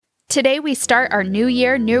Today we start our New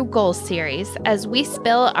Year, New Goals series as we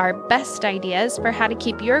spill our best ideas for how to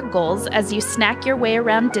keep your goals as you snack your way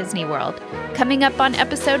around Disney World. Coming up on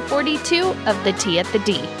episode 42 of The Tea at the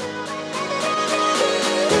D.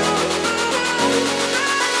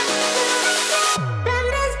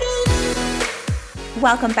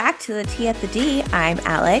 Welcome back to The Tea at the D. I'm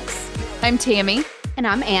Alex. I'm Tammy. And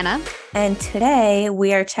I'm Anna. And today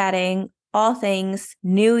we are chatting all things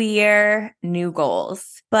New Year, new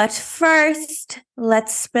goals. But first,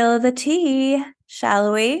 let's spill the tea,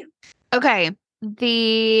 shall we? Okay.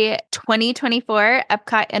 The 2024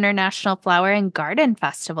 Epcot International Flower and Garden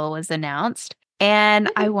Festival was announced, and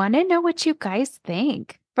I want to know what you guys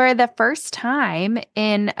think. For the first time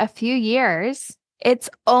in a few years, it's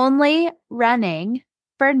only running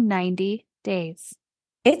for 90 days.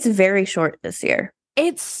 It's very short this year.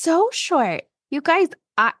 It's so short. You guys,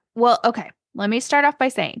 okay, let me start off by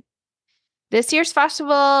saying this year's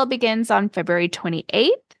festival begins on February 28th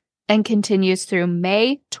and continues through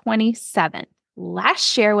May 27th.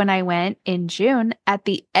 Last year when I went in June, at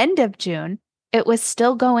the end of June, it was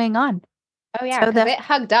still going on. Oh, yeah, because it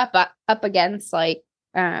hugged up against like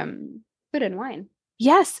Food and Wine.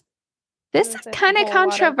 Yes. This is kind of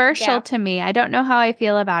controversial to me. I don't know how I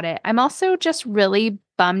feel about it. I'm also just really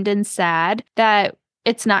bummed and sad that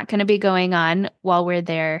it's not going to be going on while we're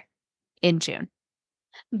there in June.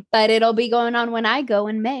 But it'll be going on when I go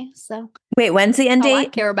in May. So wait, when's the end date? I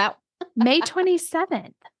care about May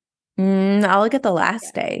 27th. I'll look at the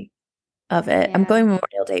last day of it. Yeah. I'm going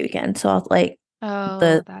Memorial Day weekend, so I'll like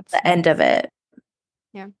the end of it.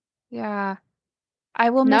 Yeah. I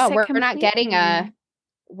will miss it completely.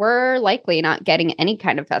 We're likely not getting any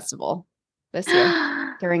kind of festival this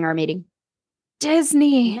year during our meeting.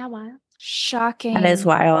 Disney. Yeah, wild. Shocking. That is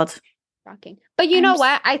wild. Shocking. But you know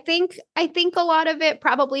what? I think a lot of it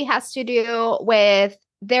probably has to do with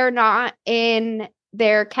they're not in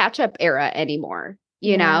their catch-up era anymore.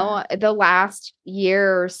 You know, the last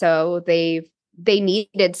year or so, they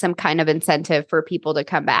needed some kind of incentive for people to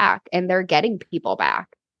come back, and they're getting people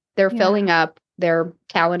back. They're filling up their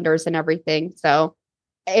calendars and everything. So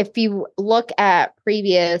if you look at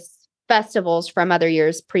previous festivals from other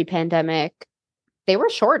years pre-pandemic, they were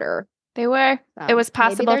shorter. They were. So it was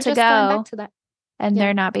possible to go and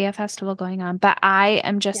there not be a festival going on. But I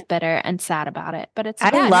am just bitter and sad about it. But it's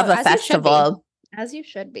I love a festival. As you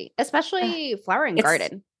should be. Especially Flower and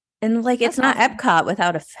Garden. And like it's not awesome. Epcot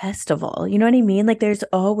without a festival. You know what I mean? Like there's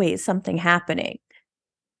always something happening.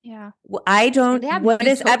 Yeah. I don't. What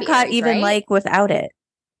is Epcot even like without it?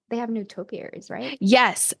 They have new topiaries, right?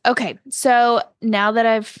 Yes. Okay. So now that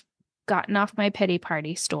I've gotten off my pity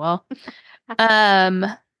party stool,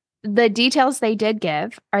 the details they did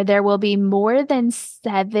give are there will be more than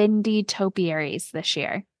 70 topiaries this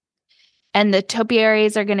year. And the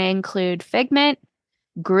topiaries are going to include Figment,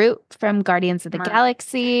 Groot from Guardians of the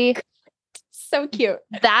Galaxy. So cute.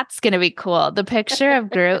 That's going to be cool. The picture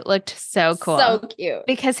of Groot looked so cool. So cute.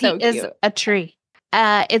 Because he is a tree.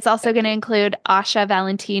 It's also going to include Asha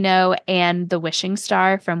Valentino and the Wishing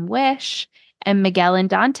Star from Wish and Miguel and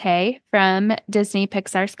Dante from Disney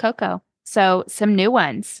Pixar's Coco. So some new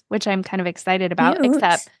ones, which I'm kind of excited about,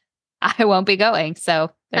 except I won't be going. So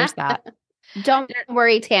there's that. Don't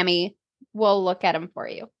worry, Tammy. We'll look at them for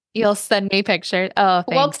you. You'll send me pictures. Oh,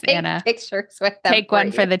 thanks, Anna. Pictures with them. Take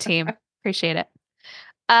one for the team. Appreciate it.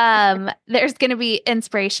 There's going to be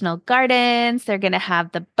inspirational gardens. They're going to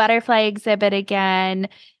have the butterfly exhibit again.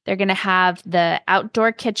 They're going to have the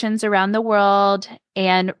outdoor kitchens around the world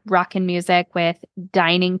and rockin' music with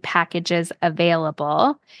dining packages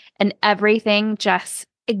available. And everything just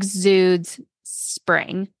exudes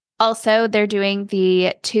spring. Also, they're doing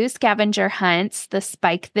the 2 scavenger hunts, the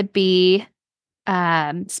Spike the Bee,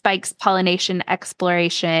 Spike's Pollination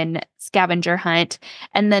Exploration Scavenger Hunt,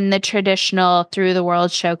 and then the traditional Through the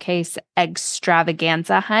World Showcase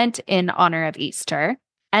Extravaganza Hunt in honor of Easter.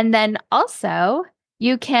 And then also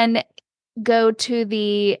you can go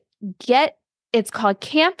to it's called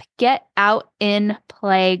Camp Get Out in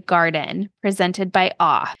Play Garden, presented by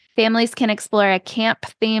Awe. Families can explore a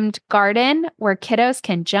camp-themed garden where kiddos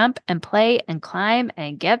can jump and play and climb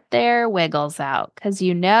and get their wiggles out. Because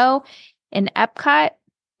in Epcot,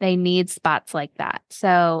 they need spots like that.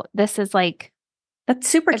 So this is like... That's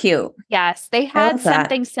super cute. Yes. They had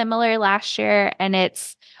something similar last year, and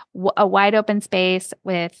it's a wide open space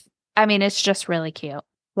it's just really cute.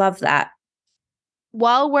 Love that.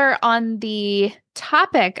 While we're on the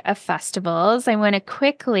topic of festivals, I want to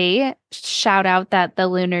quickly shout out that the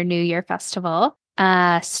Lunar New Year Festival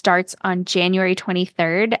starts on January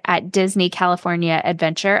 23rd at Disney California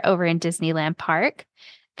Adventure over in Disneyland Park.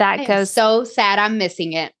 That goes so sad. I'm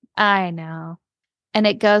missing it. I know. And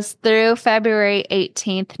it goes through February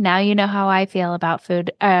 18th. Now you know how I feel about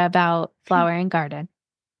food, about Flower and Garden.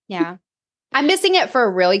 Yeah. I'm missing it for a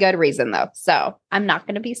really good reason, though. So I'm not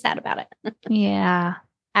going to be sad about it. Yeah.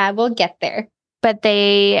 I will get there. But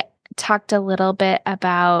they talked a little bit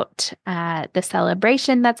about the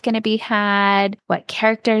celebration that's going to be had, what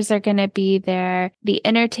characters are going to be there, the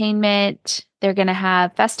entertainment. They're going to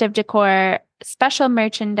have festive decor, special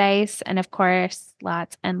merchandise, and of course,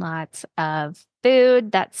 lots and lots of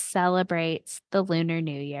food that celebrates the Lunar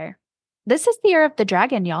New Year. This is the year of the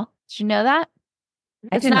dragon, y'all. Did you know that?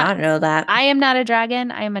 I did not know that. I am not a dragon.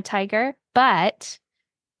 I am a tiger, but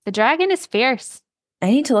the dragon is fierce. I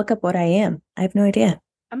need to look up what I am. I have no idea.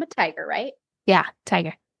 I'm a tiger, right? Yeah,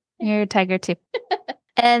 tiger. You're a tiger too.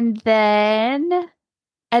 And then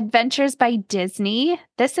Adventures by Disney.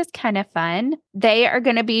 This is kind of fun. They are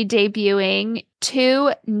going to be debuting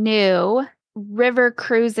 2 new river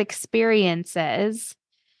cruise experiences.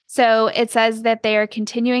 So it says that they are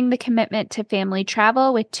continuing the commitment to family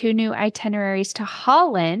travel with 2 new itineraries to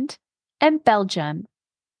Holland and Belgium.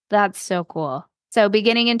 That's so cool. So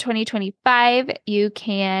beginning in 2025, you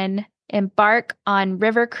can embark on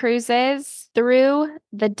river cruises through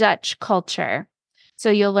the Dutch culture. So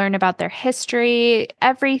you'll learn about their history,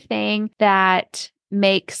 everything that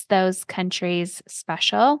makes those countries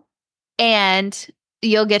special. And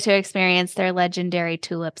you'll get to experience their legendary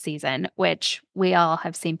tulip season, which we all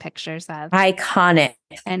have seen pictures of. Iconic.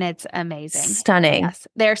 And it's amazing. Stunning. Yes.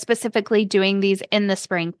 They're specifically doing these in the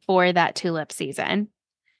spring for that tulip season.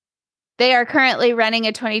 They are currently running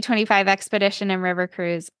a 2025 expedition and river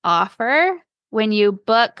cruise offer. When you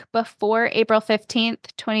book before April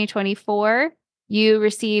 15th, 2024, you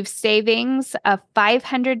receive savings of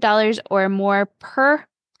 $500 or more per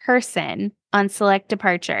person on select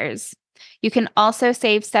departures. You can also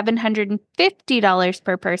save $750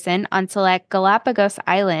 per person on select Galapagos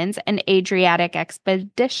Islands and Adriatic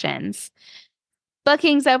expeditions.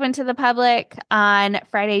 Bookings open to the public on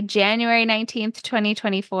Friday, January 19th,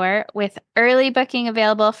 2024, with early booking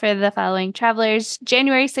available for the following travelers: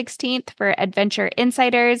 January 16th for Adventure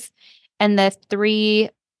Insiders and the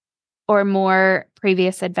 3 or more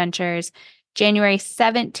previous adventures, January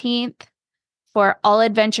 17th for all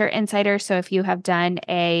Adventure Insiders. So if you have done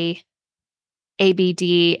a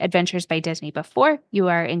ABD Adventures by Disney before, you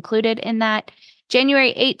are included in that.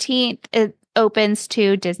 January 18th, it opens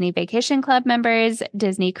to Disney Vacation Club members,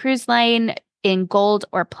 Disney Cruise Line in gold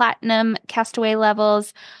or platinum castaway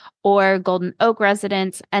levels, or Golden Oak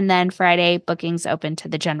residents. And then Friday, bookings open to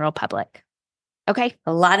the general public. Okay.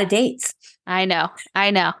 A lot of dates. I know.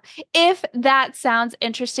 If that sounds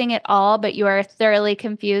interesting at all, but you are thoroughly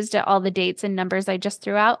confused at all the dates and numbers I just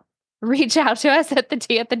threw out, reach out to us at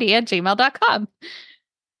theteaatthedea@gmail.com.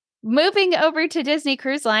 Moving over to Disney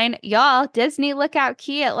Cruise Line, y'all, Disney Lookout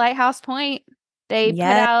Key at Lighthouse Point. They put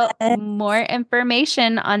out more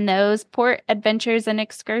information on those port adventures and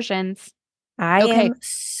excursions. I am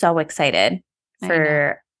so excited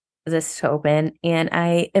for this to open, and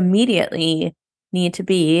I immediately need to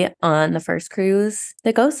be on the first cruise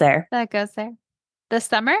that goes there. This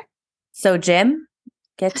summer? So, Jim,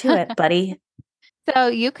 get to it, buddy. So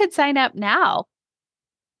you could sign up now.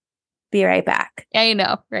 Be right back. I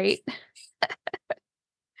know, right?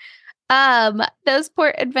 Those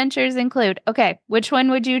port adventures include, which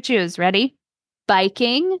one would you choose? Ready?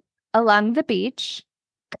 Biking along the beach,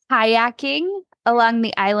 kayaking along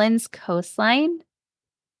the island's coastline.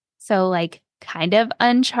 So like kind of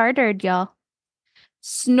uncharted, y'all.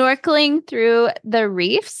 Snorkeling through the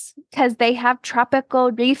reefs because they have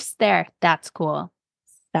tropical reefs there. That's cool.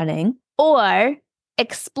 Stunning. Or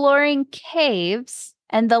exploring caves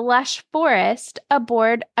and the lush forest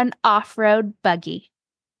aboard an off-road buggy.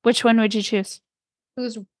 Which one would you choose?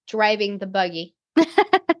 Who's driving the buggy?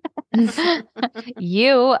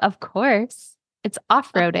 You, of course. It's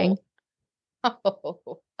off-roading.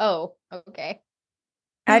 Oh, okay.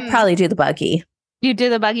 I'd probably do the buggy. You do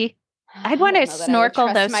the buggy? I'd want to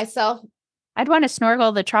snorkel those. Myself. I'd want to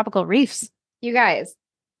snorkel the tropical reefs. You guys,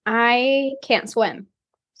 I can't swim,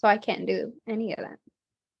 so I can't do any of that.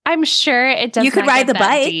 I'm sure it doesn't. You could ride the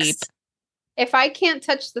bikes. Deep. If I can't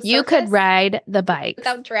touch the surface, you could ride the bike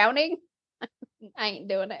without drowning. I ain't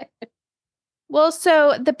doing it. Well,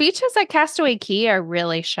 so the beaches at Castaway Cay are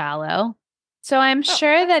really shallow. So I'm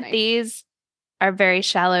sure that these are very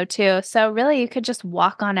shallow too. So really, you could just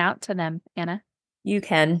walk on out to them, Anna. You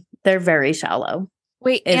can. They're very shallow.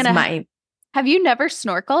 Wait, Anna, have you never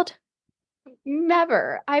snorkeled?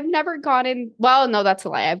 Never. I've never gone in. Well, no, that's a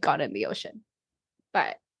lie. I've gone in the ocean,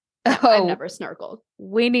 but I've never snorkeled.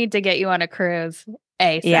 We need to get you on a cruise.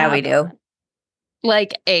 ASAP. Yeah, we do.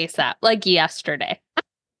 like ASAP, like yesterday.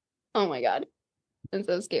 Oh my God. I'm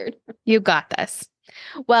so scared. You got this.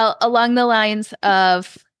 Well, along the lines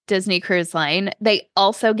of Disney Cruise Line, they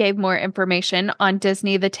also gave more information on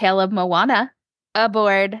Disney The Tale of Moana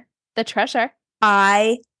aboard the Treasure.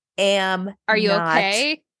 I am Are you not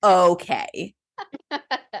okay? okay.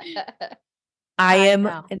 I am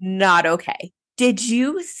know. not okay. Did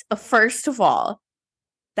you, first of all,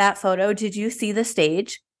 that photo, did you see the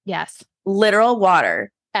stage? Yes. Literal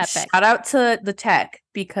water. Epic. Shout out to the tech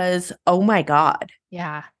because, oh my God,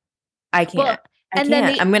 Yeah. I can't. Well, I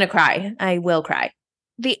can't. I'm going to cry. I will cry.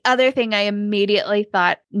 The other thing I immediately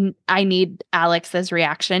thought I need Alex's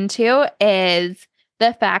reaction to is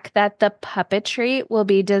the fact that the puppetry will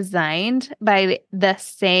be designed by the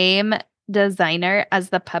same designer as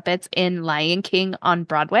the puppets in Lion King on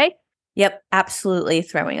Broadway. Yep, absolutely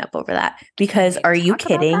throwing up over that. Because Can we are you talk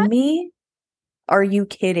about kidding that? me? Are you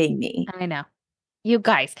kidding me? I know. You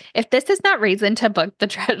guys, if this is not reason to book the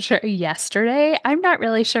Treasure yesterday, I'm not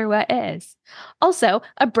really sure what is. Also,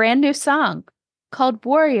 a brand new song called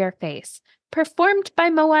Warrior Face, performed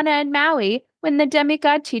by Moana and Maui when the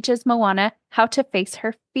demigod teaches Moana how to face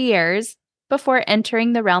her fears before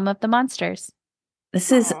entering the realm of the monsters.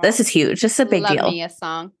 This is huge. This is a big Love deal. me a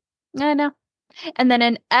song. I know. And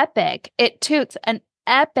then it toots an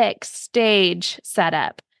epic stage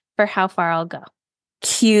setup for How Far I'll Go.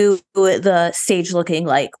 Cue the stage looking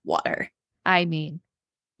like water. I mean,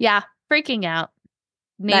 yeah, freaking out.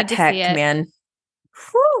 Need that to tech, see it. man.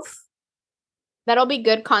 Whew. That'll be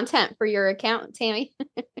good content for your account, Tammy.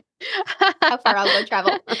 How far I'll go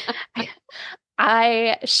travel.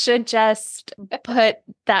 I should just put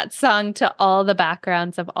that song to all the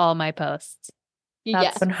backgrounds of all my posts.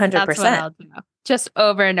 Yes. 100%. That's what I'll do. Just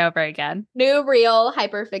over and over again. New real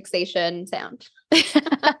hyperfixation sound.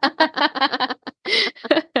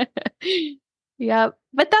 Yep.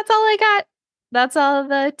 But that's all I got. That's all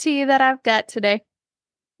the tea that I've got today.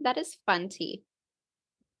 That is fun tea.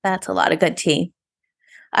 That's a lot of good tea.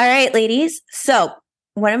 All right, ladies. So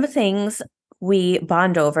one of the things we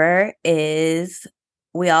bond over is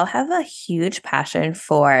we all have a huge passion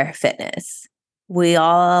for fitness. We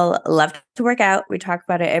all love to work out. We talk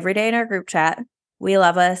about it every day in our group chat. We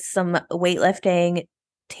love us some weightlifting.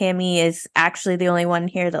 Tammy is actually the only one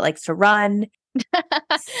here that likes to run.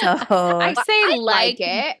 So I say like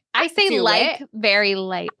it. I say Do like it. very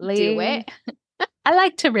lightly. Do it. I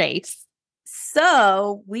like to race.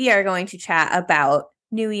 So we are going to chat about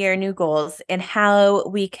New Year, new goals, and how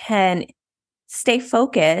we can stay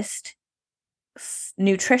focused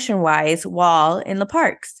nutrition-wise while in the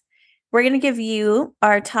parks. We're going to give you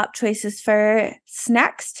our top choices for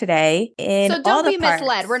snacks today in So all don't the be parks.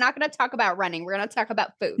 misled. We're not going to talk about running. We're going to talk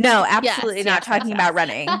about food. No, absolutely not yes, talking yes. about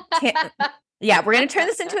running. Yeah, we're going to turn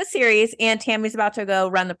this into a series, and Tammy's about to go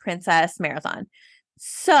run the Princess Marathon.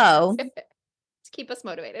 So To keep us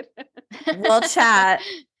motivated. we'll chat.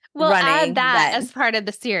 We'll running add that then. as part of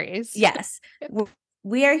the series. Yes.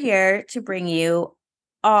 We are here to bring you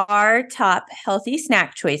our top healthy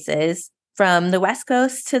snack choices from the West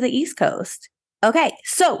Coast to the East Coast. Okay,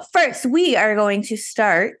 so first we are going to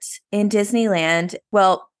start in Disneyland.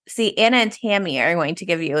 Well, see, Anna and Tammy are going to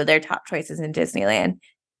give you their top choices in Disneyland.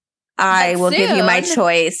 I will give you my soon.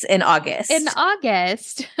 choice in August. In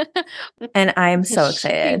August. And I'm so She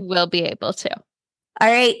excited. will be able to. All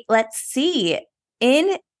right, let's see.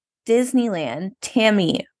 In Disneyland,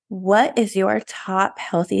 Tammy, what is your top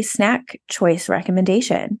healthy snack choice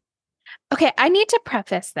recommendation? Okay, I need to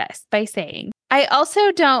preface this by saying I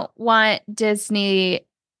also don't want these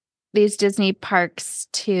Disney parks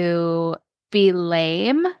to be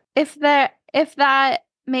lame, if that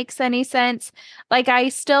makes any sense. Like, I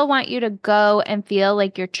still want you to go and feel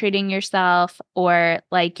like you're treating yourself or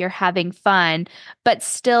like you're having fun, but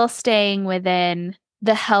still staying within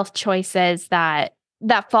the health choices that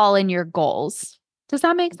fall in your goals. Does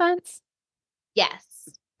that make sense? Yes.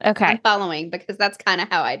 Okay. I'm following because that's kind of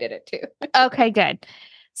how I did it too. Okay, good.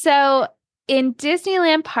 So in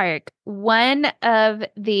Disneyland Park, one of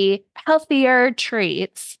the healthier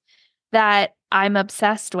treats that I'm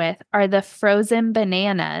obsessed with are the frozen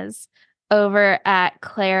bananas over at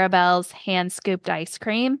Clarabelle's hand scooped ice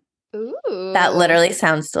cream. Ooh. That literally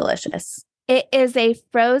sounds delicious. It is a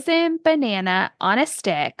frozen banana on a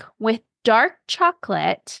stick with dark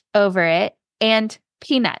chocolate over it and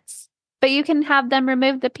peanuts. But you can have them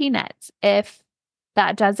remove the peanuts if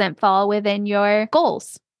that doesn't fall within your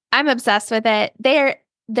goals. I'm obsessed with it.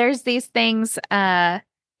 There's these things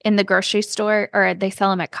in the grocery store, or they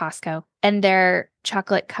sell them at Costco, and they're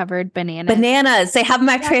chocolate covered bananas. Bananas. They have them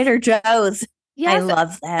at Trader Joe's. I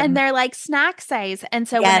love them. And they're like snack size. And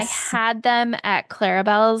so when I had them at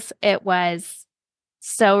Clarabelle's, it was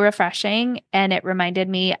so refreshing. And it reminded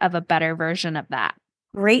me of a better version of that.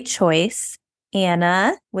 Great choice.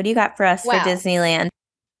 Anna, what do you got for us for Disneyland?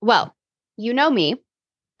 Well, you know me.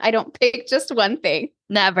 I don't pick just one thing.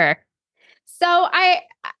 Never. So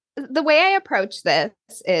the way I approach this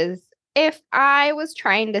is if I was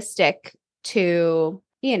trying to stick to,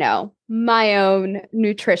 my own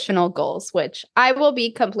nutritional goals, which I will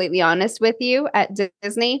be completely honest with you, at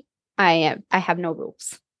Disney, I have no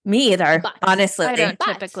rules. Me either. Honestly, I don't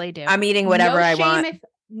typically do. I'm eating whatever I want.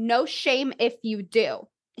 No shame if you do.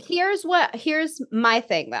 Here's my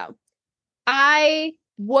thing though. I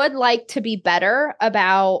would like to be better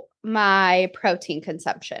about my protein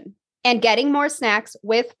consumption and getting more snacks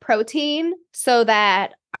with protein so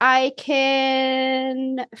that I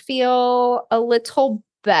can feel a little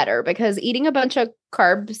better, because eating a bunch of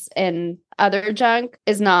carbs and other junk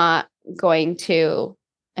is not going to,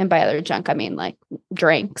 and by other junk, I mean like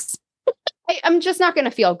drinks. I'm just not going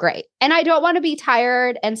to feel great. And I don't want to be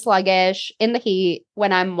tired and sluggish in the heat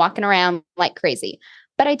when I'm walking around like crazy.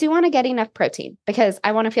 But I do want to get enough protein because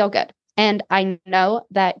I want to feel good. And I know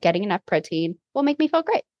that getting enough protein will make me feel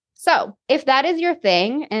great. So if that is your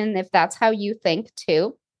thing, and if that's how you think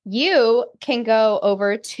too, you can go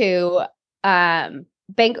over to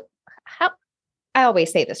Bengal. I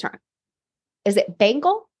always say this wrong. Is it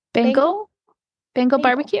Bengal? Bengal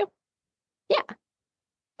barbecue? Yeah.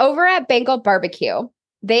 Over at Bengal Barbecue,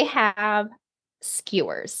 they have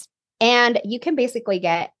skewers, and you can basically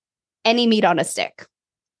get any meat on a stick.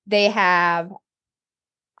 They have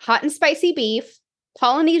hot and spicy beef,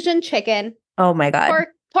 Polynesian chicken. Oh my God.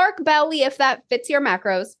 Pork belly, if that fits your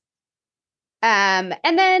macros. And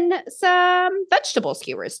then some vegetable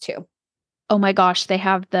skewers too. Oh my gosh, they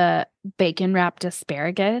have the bacon wrapped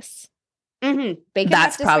asparagus. Mm-hmm.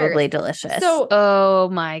 That's probably delicious. So, oh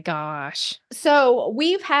my gosh. So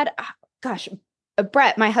we've had,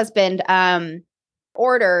 Brett, my husband,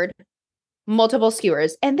 ordered multiple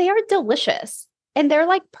skewers, and they are delicious. And they're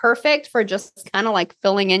like perfect for just kind of like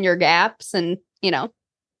filling in your gaps, and and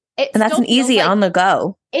that's an easy on the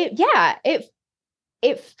go.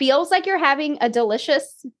 It feels like you're having a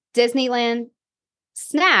delicious Disneyland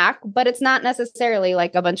snack, but it's not necessarily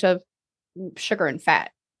like a bunch of sugar and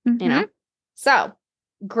fat, So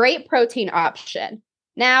great protein option.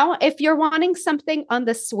 Now, if you're wanting something on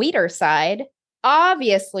the sweeter side,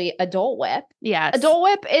 obviously a Dole Whip. Yes. A Dole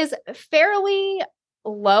Whip is fairly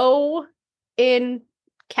low in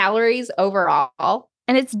calories overall.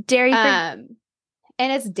 And it's dairy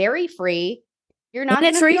free. You're not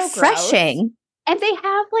going to feel refreshing. Gross. And they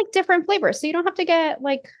have like different flavors. So you don't have to get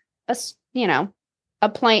like a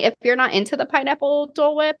plain, if you're not into the pineapple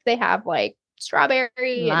Dole Whip, they have like strawberry,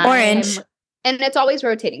 and orange. And it's always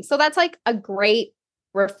rotating. So that's like a great,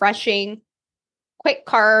 refreshing, quick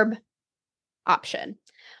carb option.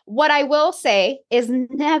 What I will say is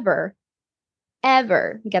never,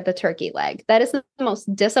 ever get the turkey leg. That is the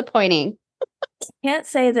most disappointing. Can't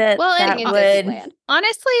say that. Well, that would.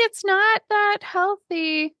 Honestly, it's not that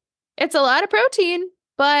healthy. It's a lot of protein,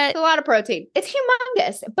 but it's a lot of protein. It's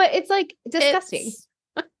humongous, but it's like disgusting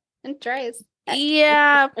and dry as.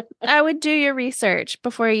 Yeah, I would do your research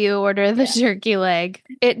before you order the turkey leg.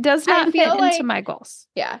 It does not fit into my goals.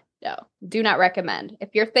 Yeah, no, do not recommend. If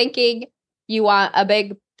you're thinking you want a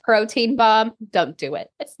big protein bomb, don't do it.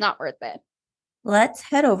 It's not worth it. Let's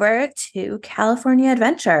head over to California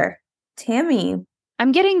Adventure. Tammy.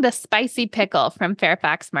 I'm getting the spicy pickle from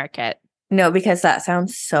Fairfax Market. No, because that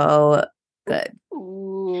sounds so good.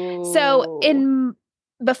 Ooh. So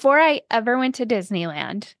before I ever went to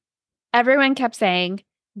Disneyland, everyone kept saying,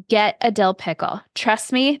 get a dill pickle.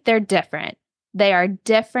 Trust me, they're different. They are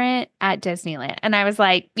different at Disneyland. And I was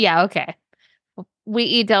like, yeah, okay. We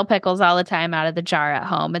eat dill pickles all the time out of the jar at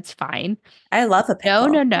home. It's fine. I love a pickle.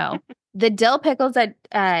 No. The dill pickles at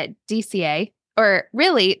DCA, or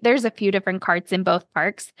really, there's a few different carts in both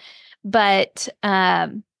parks. But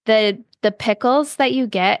the pickles that you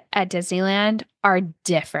get at Disneyland are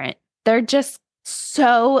different. They're just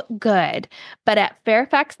so good. But at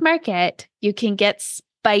Fairfax Market, you can get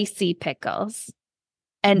spicy pickles.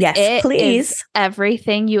 And yes, please. Is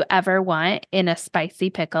everything you ever want in a spicy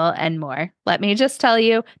pickle and more. Let me just tell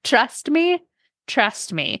you, trust me,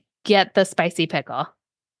 get the spicy pickle.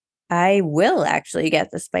 I will actually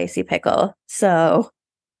get the spicy pickle. So,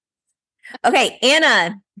 okay,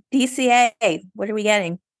 Anna, DCA, what are we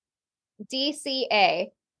getting? DCA.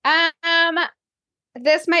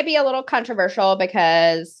 This might be a little controversial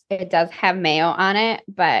because it does have mayo on it,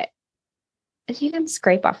 but you can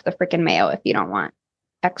scrape off the freaking mayo if you don't want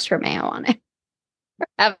extra mayo on it.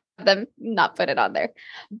 have them not put it on there.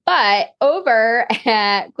 But over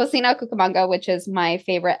at Cocina Cucamonga, which is my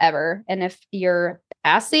favorite ever, and if you're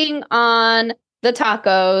passing on the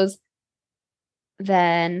tacos,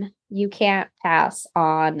 then you can't pass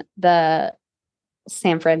on the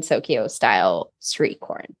San Francisco style street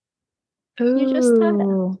corn. You just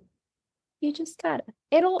gotta. You just gotta.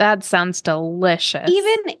 That sounds delicious.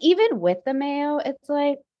 Even with the mayo, it's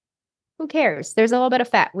like, who cares? There's a little bit of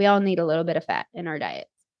fat. We all need a little bit of fat in our diet.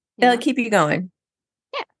 It'll keep you going.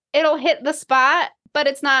 Yeah. It'll hit the spot, but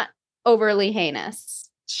it's not overly heinous.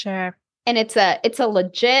 Sure. And it's a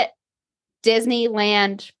legit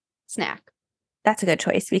Disneyland snack. That's a good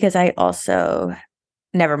choice because I also,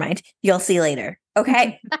 never mind. You'll see later.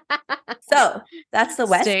 Okay. So that's the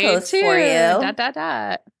West Stay Coast tuned. for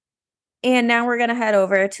you. ... And now we're going to head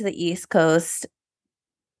over to the East Coast.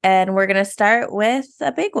 And we're going to start with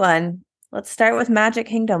a big one. Let's start with Magic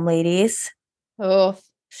Kingdom, ladies. Oh.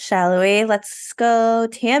 Shall we? Let's go,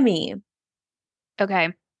 Tammy.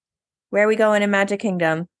 Okay. Where are we going in Magic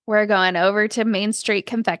Kingdom? We're going over to Main Street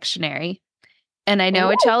Confectionery. And I know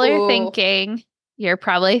what y'all are thinking. You're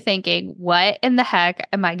probably thinking, what in the heck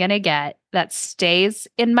am I going to get that stays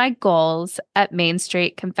in my goals at Main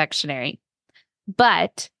Street Confectionery?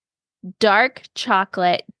 But dark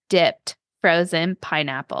chocolate dipped frozen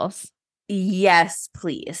pineapples. Yes,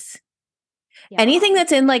 please. Yeah. Anything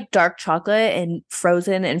that's in like dark chocolate and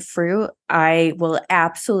frozen and fruit, I will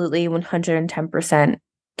absolutely 110%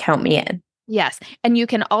 count me in. Yes. And you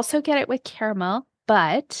can also get it with caramel,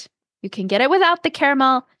 but you can get it without the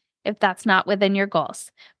caramel if that's not within your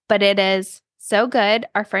goals. But it is so good.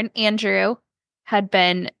 Our friend Andrew had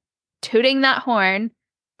been tooting that horn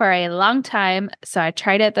for a long time. So I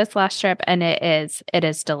tried it this last trip and it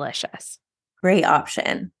is delicious. Great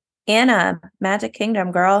option. Anna, Magic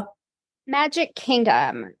Kingdom, girl. Magic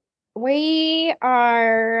Kingdom. We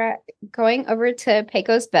are going over to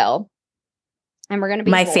Pecos Bill. And we're going to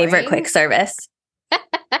be my favorite quick service. We're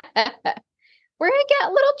going to get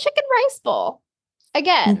a little chicken rice bowl.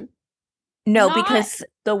 Again. No, because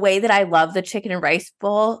the way that I love the chicken and rice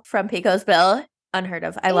bowl from Pecos Bill, unheard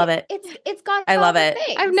of. I love it. It's got I love it.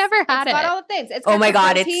 things. I've never had it. It's got all the things. It's got oh my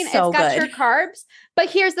God, protein, it's so it's got good. your carbs. But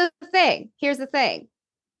here's the thing.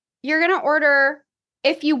 You're going to order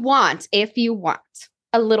if you want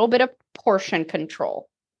a little bit of portion control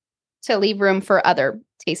to leave room for other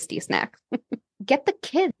tasty snacks. Get the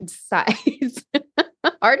kids size.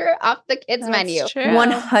 Order off the kids menu. True.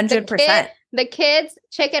 100%. The kids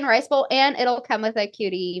chicken rice bowl, and it'll come with a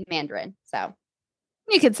cutie mandarin. So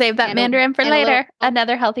you could save that mandarin for later.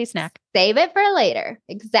 Another healthy snack. Save it for later.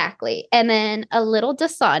 Exactly. And then a little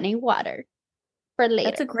Dasani water for later.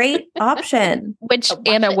 That's a great option. Which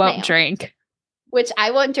Anna won't drink. Which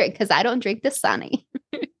I won't drink because I don't drink Dasani.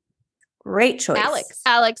 Great choice.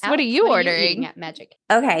 Alex, what are you ordering at Magic?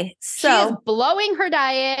 Okay, so she's blowing her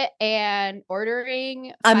diet and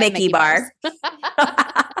ordering a Mickey bar.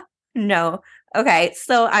 No. Okay,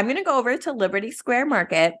 so I'm going to go over to Liberty Square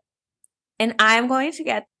Market and I'm going to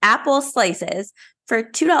get apple slices for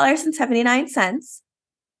 $2.79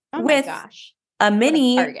 with a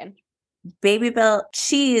mini Baby Bill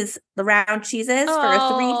cheese, the round cheeses for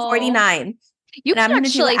 $3.49. And I'm going to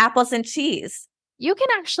do apples and cheese. You can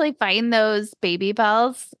actually find those Baby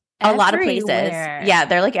Bells a lot of places. Yeah,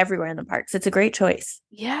 they're like everywhere in the parks. It's a great choice.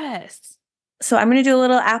 Yes. So I'm going to do a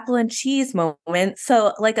little apple and cheese moment.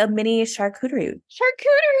 So like a mini charcuterie.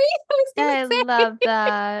 I love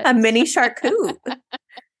that. A mini charcuterie.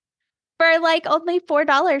 For like only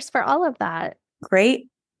 $4 for all of that. Great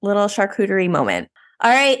little charcuterie moment.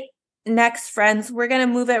 All right. Next, friends, we're going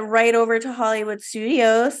to move it right over to Hollywood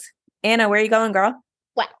Studios. Anna, where are you going, girl?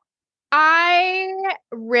 Well, I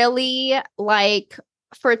really like,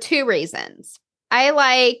 for two reasons. I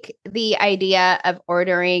like the idea of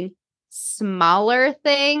ordering smaller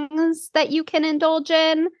things that you can indulge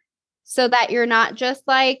in so that you're not just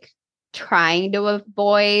like trying to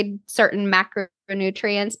avoid certain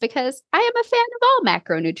macronutrients, because I am a fan of all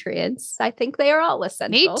macronutrients. I think they are all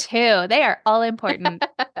essential. Me too. They are all important.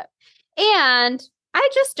 And I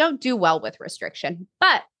just don't do well with restriction,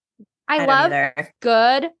 but I love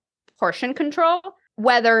good portion control,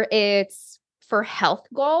 whether it's for health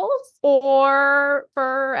goals or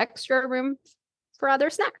for extra room for other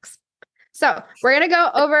snacks. So we're going to go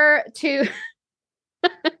over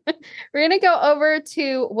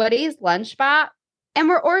to Woody's Lunch Spot, and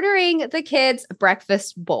we're ordering the kids'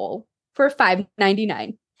 breakfast bowl for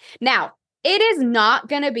 $5.99. Now, it is not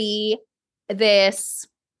going to be this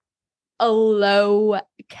a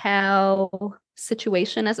low-cal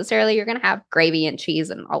situation necessarily. You're going to have gravy and cheese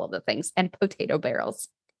and all of the things and potato barrels.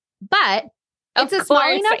 But It's Of a small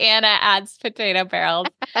course, enough. Anna adds potato barrels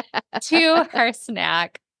to her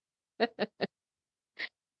snack.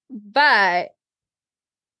 But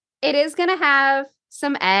it is going to have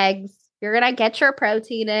some eggs. You're going to get your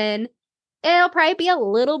protein in. It'll probably be a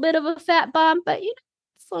little bit of a fat bump, but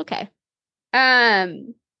it's okay.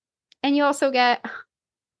 And you also get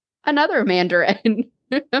another mandarin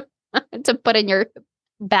to put in your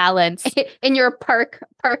Balance. in your park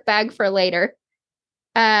bag for later.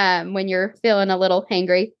 When you're feeling a little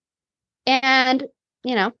hangry. And,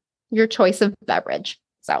 your choice of beverage.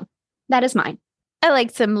 So that is mine. I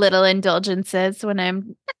like some little indulgences when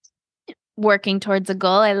I'm working towards a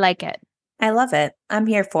goal. I like it. I love it. I'm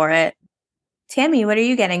here for it. Tammy, what are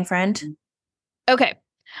you getting, friend? Okay.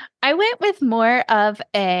 I went with more of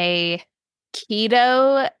a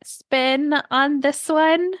keto spin on this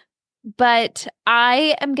one, but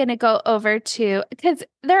I am going to go over to, because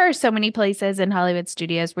there are so many places in Hollywood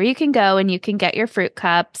Studios where you can go and you can get your fruit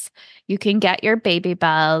cups, you can get your Baby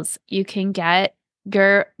Bells, you can get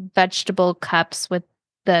your vegetable cups with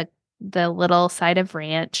the little side of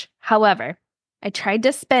ranch. However, I tried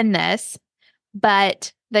to spin this,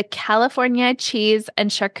 but the California cheese and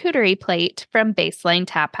charcuterie plate from Baseline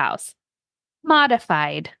Tap House,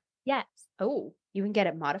 modified. Yes. Oh, you can get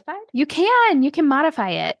it modified? You can modify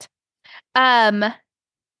it.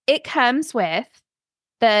 It comes with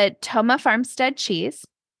the Toma Farmstead cheese,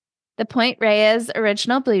 the Point Reyes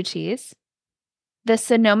original blue cheese, the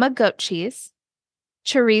Sonoma goat cheese,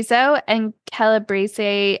 chorizo and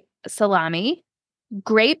calabrese salami,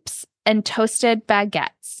 grapes, and toasted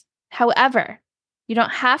baguettes. However, you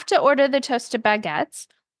don't have to order the toasted baguettes,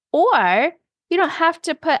 or you don't have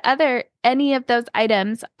to put any of those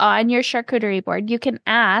items on your charcuterie board. You can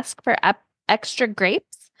ask for extra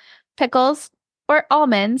grapes, pickles, or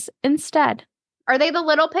almonds instead. Are they the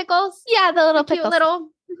little pickles? Yeah, the little Cute pickles. little.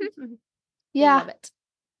 Yeah. Love it.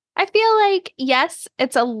 I feel like, yes,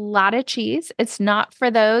 it's a lot of cheese. It's not for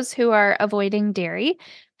those who are avoiding dairy.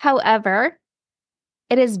 However,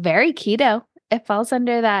 it is very keto. It falls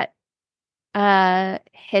under that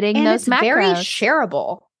hitting And those it's macros. very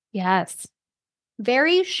shareable. Yes.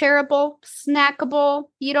 Very shareable, snackable.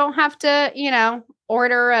 You don't have to,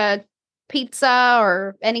 order a pizza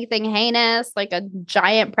or anything heinous like a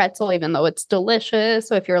giant pretzel, even though it's delicious.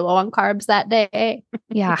 So if you're low on carbs that day,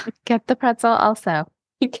 Yeah. Get the pretzel also.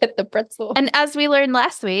 you get the pretzel. And as we learned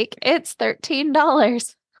last week, it's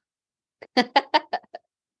 $13.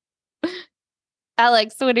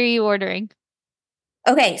 Alex, what are you ordering?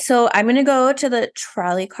 Okay, so I'm going to go to the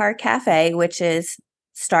Trolley Car Cafe, which is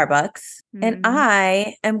Starbucks, and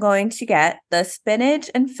I am going to get the spinach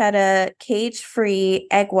and feta cage-free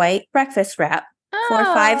egg white breakfast wrap for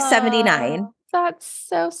 $5.79. That's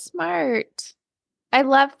so smart. I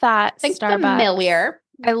love that Think Starbucks. familiar.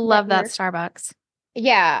 I love that Starbucks.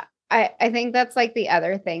 Yeah, I think that's like the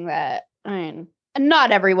other thing that,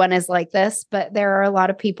 not everyone is like this, but there are a lot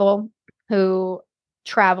of people who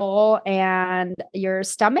travel and your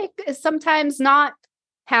stomach is sometimes not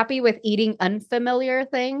happy with eating unfamiliar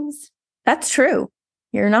things. That's true.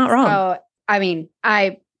 You're not wrong. So,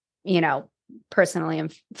 I personally am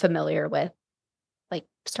familiar with like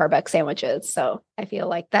Starbucks sandwiches. So I feel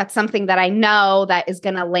like that's something that I know that is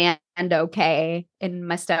going to land okay in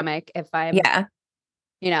my stomach if I'm,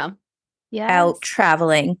 out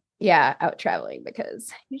traveling. Yeah, out traveling,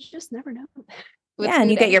 because you just never know. Yeah,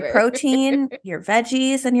 and you get your protein, your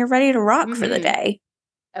veggies, and you're ready to rock for the day.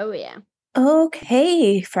 Oh, yeah.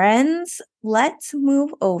 Okay, friends, let's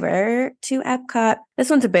move over to Epcot.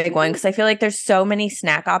 This one's a big one because I feel like there's so many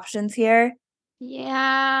snack options here.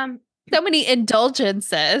 Yeah. So many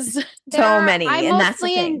indulgences. So many. I and that's the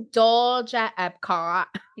mostly thing. indulge at Epcot.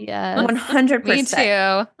 Yeah. 100%. Me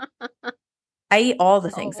too. I eat all the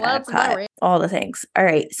things at Epcot. All the things. All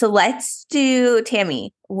right. So let's do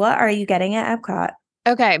Tammy. What are you getting at Epcot?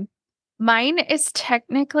 Okay. Mine is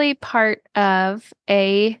technically part of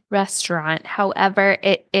a restaurant. However,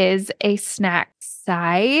 it is a snack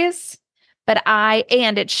size,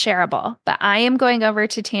 and it's shareable. But I am going over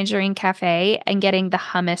to Tangerine Cafe and getting the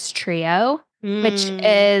hummus trio, which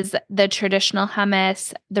is the traditional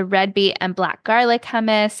hummus, the red beet and black garlic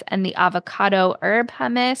hummus, and the avocado herb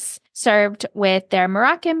hummus, served with their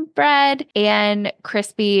Moroccan bread and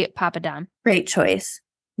crispy papadum. Great choice.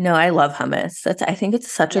 No, I love hummus. I think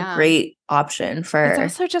it's such a great option for. It's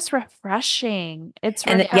also just refreshing. It's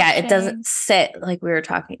and refreshing. It doesn't sit like we were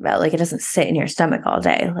talking about. Like it doesn't sit in your stomach all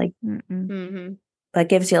day. Like, but it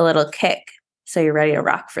gives you a little kick, so you're ready to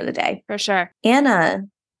rock for the day. For sure. Anna.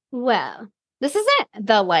 Well, this isn't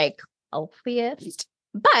the healthiest,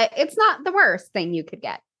 but it's not the worst thing you could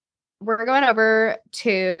get. We're going over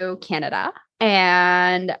to Canada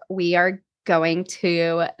And we are going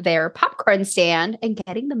to their popcorn stand and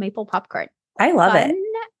getting the maple popcorn. I love it.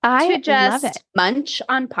 I To just love it. munch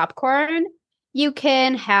on popcorn. You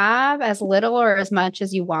can have as little or as much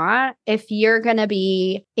as you want. If you're going to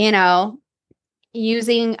be,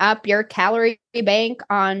 using up your calorie bank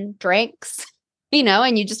on drinks,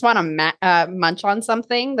 and you just want to munch on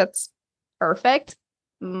something that's perfect,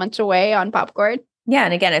 munch away on popcorn. Yeah.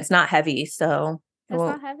 And again, it's not heavy. So It's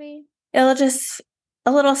not heavy. it'll just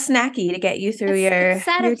a little snacky to get you through your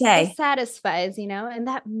day. It satisfies, and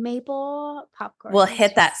that maple popcorn We'll is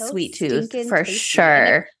hit that so sweet tooth stinking for tasty.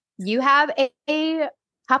 sure. You have a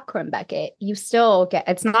popcorn bucket, you still get,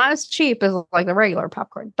 it's not as cheap as like the regular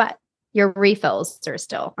popcorn, but your refills are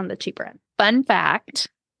still on the cheaper end. Fun fact,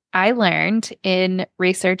 I learned in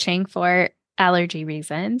researching for allergy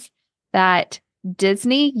reasons that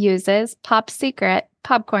Disney uses Pop Secret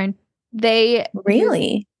popcorn. They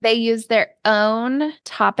use their own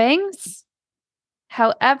toppings.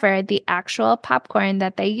 However, the actual popcorn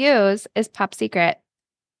that they use is Pop Secret.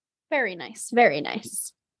 Very nice. Very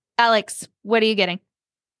nice. Alex, what are you getting?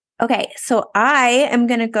 Okay, so I am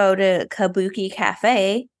going to go to Kabuki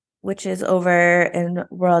Cafe, which is over in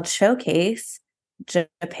World Showcase,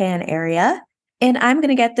 Japan area. And I'm going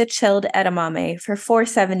to get the chilled edamame for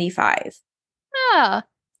 $4.75. Oh,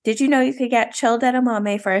 Did you know you could get chilled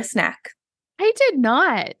edamame for a snack? I did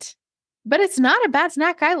not. But it's not a bad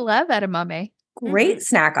snack. I love edamame. Great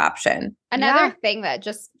snack option. Another thing that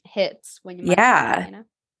just hits when you Yeah.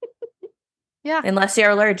 Yeah. Unless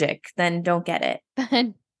you're allergic, then don't get it.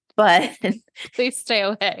 Then But please stay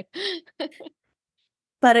away.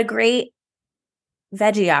 but a great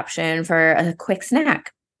veggie option for a quick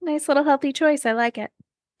snack. Nice little healthy choice. I like it.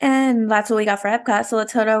 And that's what we got for Epcot. So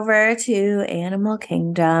let's head over to Animal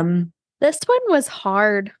Kingdom. This one was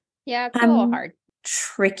hard. Yeah, it's a little hard.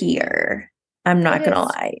 Trickier. I'm not going to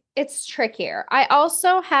lie. It's trickier. I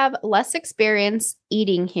also have less experience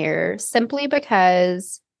eating here simply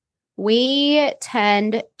because we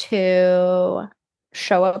tend to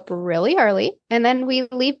show up really early and then we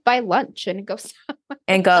leave by lunch and go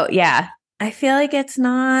somewhere. Yeah. I feel like it's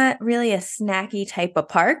not really a snacky type of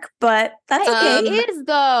park, but that's okay. It is,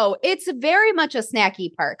 though. It's very much a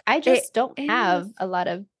snacky park. I just don't have a lot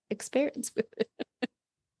of experience with it.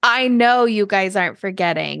 I know you guys aren't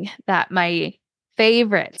forgetting that my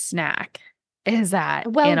favorite snack is at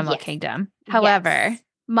Animal Kingdom. However,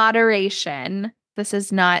 moderation. This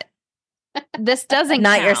doesn't not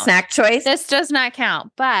count. Your snack choice. This does not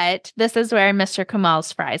count, but this is where Mr.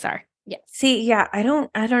 Kamal's fries are. Yes. See, yeah, I don't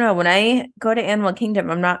know. When I go to Animal Kingdom,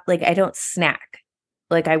 I'm not like, I don't snack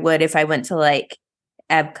like I would if I went to like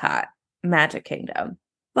Epcot, Magic Kingdom.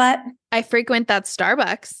 But I frequent that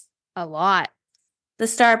Starbucks a lot. The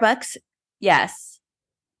Starbucks, yes.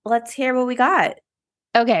 Let's hear what we got.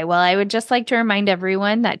 Okay, well, I would just like to remind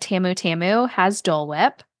everyone that Tamu Tamu has Dole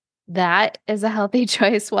Whip. That is a healthy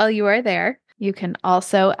choice while you are there. You can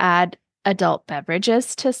also add adult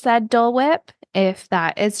beverages to said Dole Whip if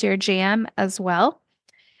that is your jam as well.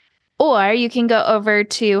 Or you can go over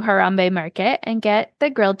to Harambe Market and get the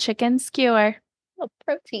grilled chicken skewer. Oh,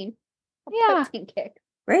 protein. Protein kick.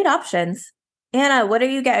 Great options. Anna, what are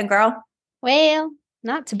you getting, girl? Well,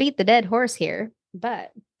 not to beat the dead horse here,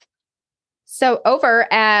 but so over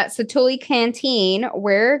at Satuli Canteen,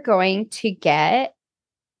 we're going to get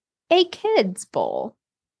a kids bowl.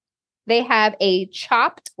 They have a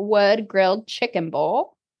chopped wood grilled chicken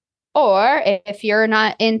bowl. Or if you're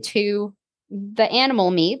not into the animal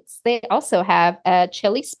meats, they also have a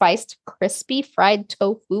chili spiced crispy fried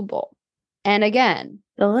tofu bowl. And again,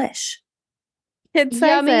 delish. Kid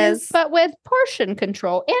sizes, but with portion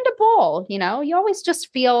control and a bowl. You always just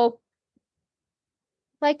feel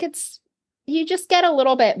like you just get a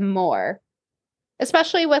little bit more,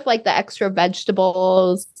 especially with like the extra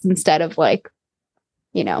vegetables instead of like,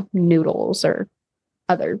 noodles or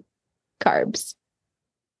other carbs.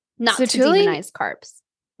 Not to demonize carbs.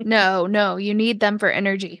 No, you need them for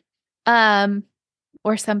energy.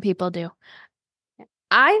 Or some people do.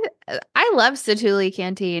 I love Satuli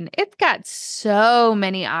Canteen. It's got so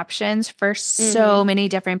many options for so many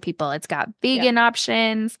different people. It's got vegan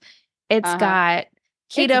options. It's got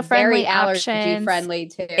keto-friendly options. Allergy-friendly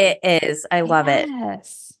too. It is. I love it.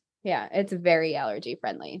 Yeah, it's very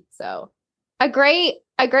allergy-friendly. So a great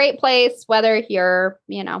place, whether you're,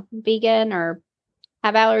 vegan or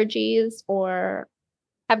have allergies or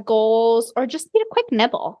have goals or just need a quick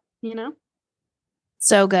nibble,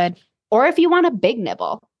 So good. Or if you want a big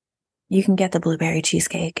nibble. You can get the blueberry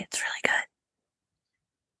cheesecake. It's really good.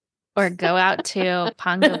 Or go out to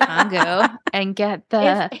Pongo Pongo and get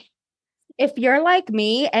the if you're like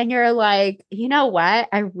me and you're like, you know what?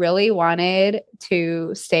 I really wanted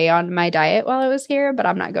to stay on my diet while I was here, but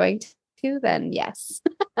I'm not going to, then yes.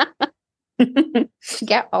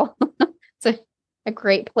 Get all. It's a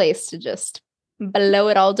great place to just blow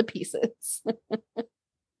it all to pieces.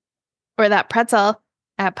 Or that pretzel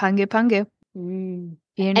at Pungu Pungu.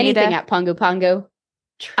 You You need Anything at Pungu Pungu.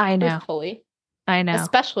 I know. Truthfully. I know.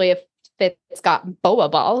 Especially if it's got boa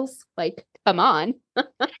balls. Like, come on.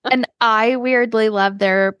 And I weirdly love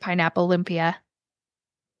their pineapple lumpia.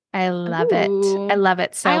 I love it. I love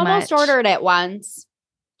it so much. I almost ordered it once,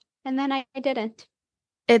 and then I didn't.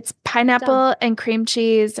 It's pineapple and cream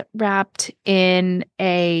cheese wrapped in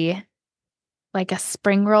a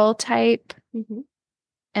spring roll type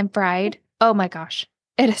and fried. Oh my gosh.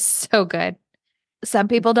 It is so good. Some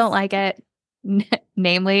people don't like it,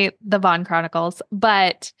 namely the Vaughn Chronicles,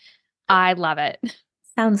 but I love it.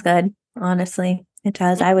 Sounds good. Honestly, it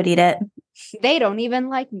does. I would eat it. They don't even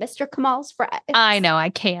like Mr. Kamal's fries. I know. I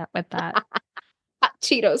can't with that. Hot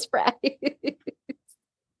Cheetos fries.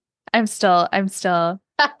 I'm still.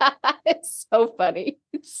 It's so funny.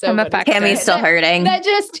 It's so I'm funny. affected. Tammy's still hurting. That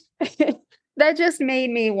just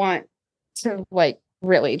made me want to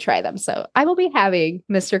really try them. So I will be having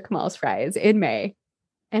Mr. Kamal's fries in May,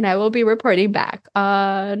 and I will be reporting back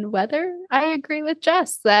on whether I agree with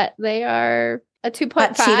Jess that they are a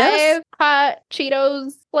 2.5 hot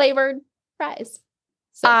Cheetos flavored fries.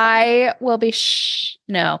 So I will be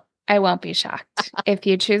no, I won't be shocked if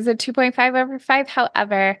you choose a 2.5 over 5.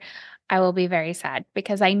 However, I will be very sad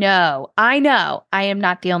because I know I am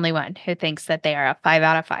not the only one who thinks that they are a 5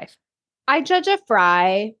 out of 5. I judge a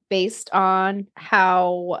fry based on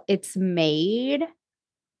how it's made,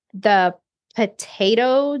 the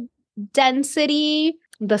potato density,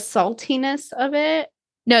 the saltiness of it.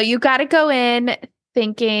 No, you got to go in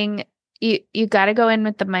thinking you got to go in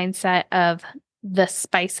with the mindset of the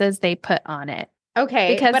spices they put on it.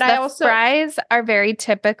 Okay, because but the fries are very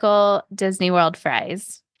typical Disney World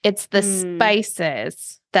fries. It's the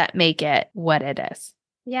spices that make it what it is.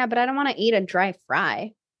 Yeah, but I don't want to eat a dry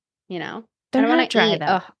fry. You know, They're I don't want dry, to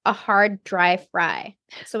eat a hard dry fry.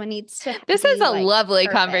 So it needs to. This is a lovely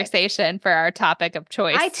perfect conversation for our topic of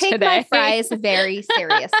choice. I take today. my fries very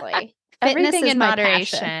seriously. Everything in my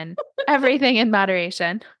moderation. Everything in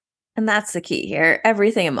moderation. And that's the key here.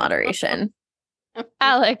 Everything in moderation.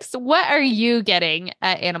 Alex, what are you getting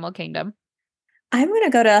at Animal Kingdom? I'm going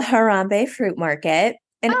to go to Harambe Fruit Market,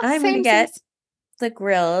 and I'm going to get the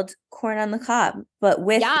grilled corn on the cob, but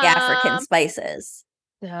with the African spices.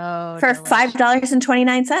 So for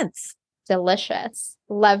 $5.29. Delicious.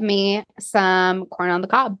 Love me some corn on the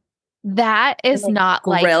cob. That is not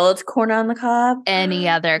like grilled corn on the cob. Any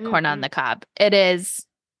other corn on the cob. It's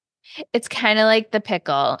kind of like the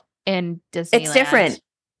pickle in Disneyland. It's different.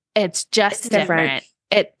 It's just different.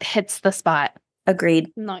 It hits the spot.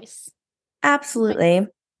 Agreed. Nice. Absolutely.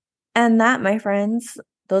 And that, my friends,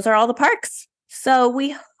 those are all the parks. So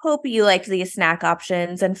we hope you liked these snack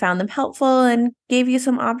options and found them helpful and gave you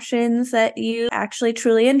some options that you actually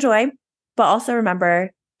truly enjoy. But also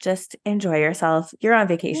remember, just enjoy yourself. You're on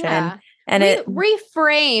vacation. Yeah. And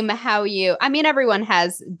reframe how you, I mean, everyone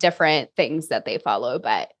has different things that they follow,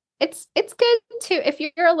 but it's good to, if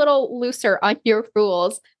you're a little looser on your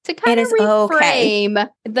rules, to kind of reframe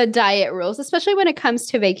the diet rules, especially when it comes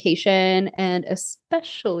to vacation and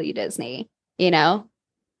especially Disney, you know,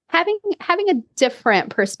 having a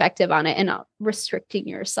different perspective on it and not restricting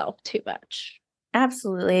yourself too much.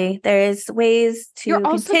 Absolutely. There's ways to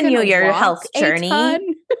continue your health journey.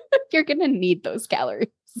 You're going to need those calories.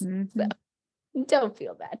 So don't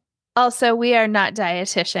feel bad. Also, we are not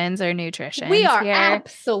dietitians or nutritionists. We are here.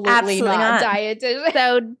 absolutely not dietitians.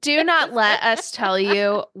 So do not let us tell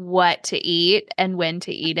you what to eat and when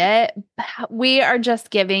to eat it. We are just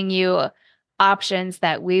giving you options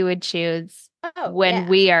that we would choose when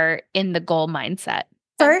we are in the goal mindset.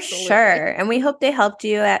 For sure. And we hope they helped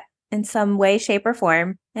you in some way, shape, or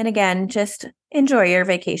form. And again, just enjoy your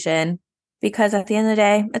vacation because at the end of the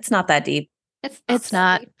day, it's not that deep. It's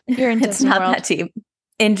not. You're in Disney It's not World. that deep.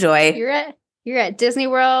 Enjoy. You're at Disney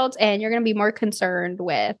World and you're going to be more concerned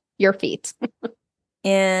with your feet.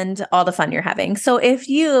 And all the fun you're having. So if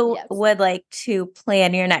you would like to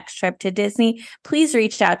plan your next trip to Disney, please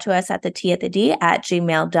reach out to us at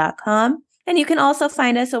theteatatd@gmail.com. And you can also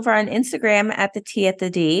find us over on Instagram at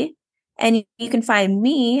theteatatd. And you can find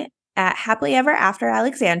me at Happily Ever After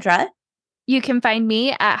Alexandra. You can find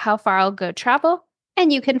me at How Far I'll Go Travel.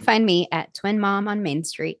 And you can find me at Twin Mom on Main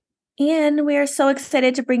Street. And we are so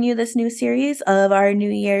excited to bring you this new series of our New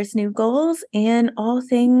Year's new goals and all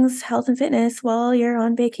things health and fitness while you're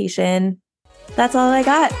on vacation. That's all I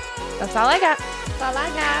got. That's all I got. That's all I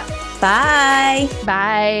got. Bye.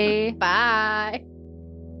 Bye. Bye.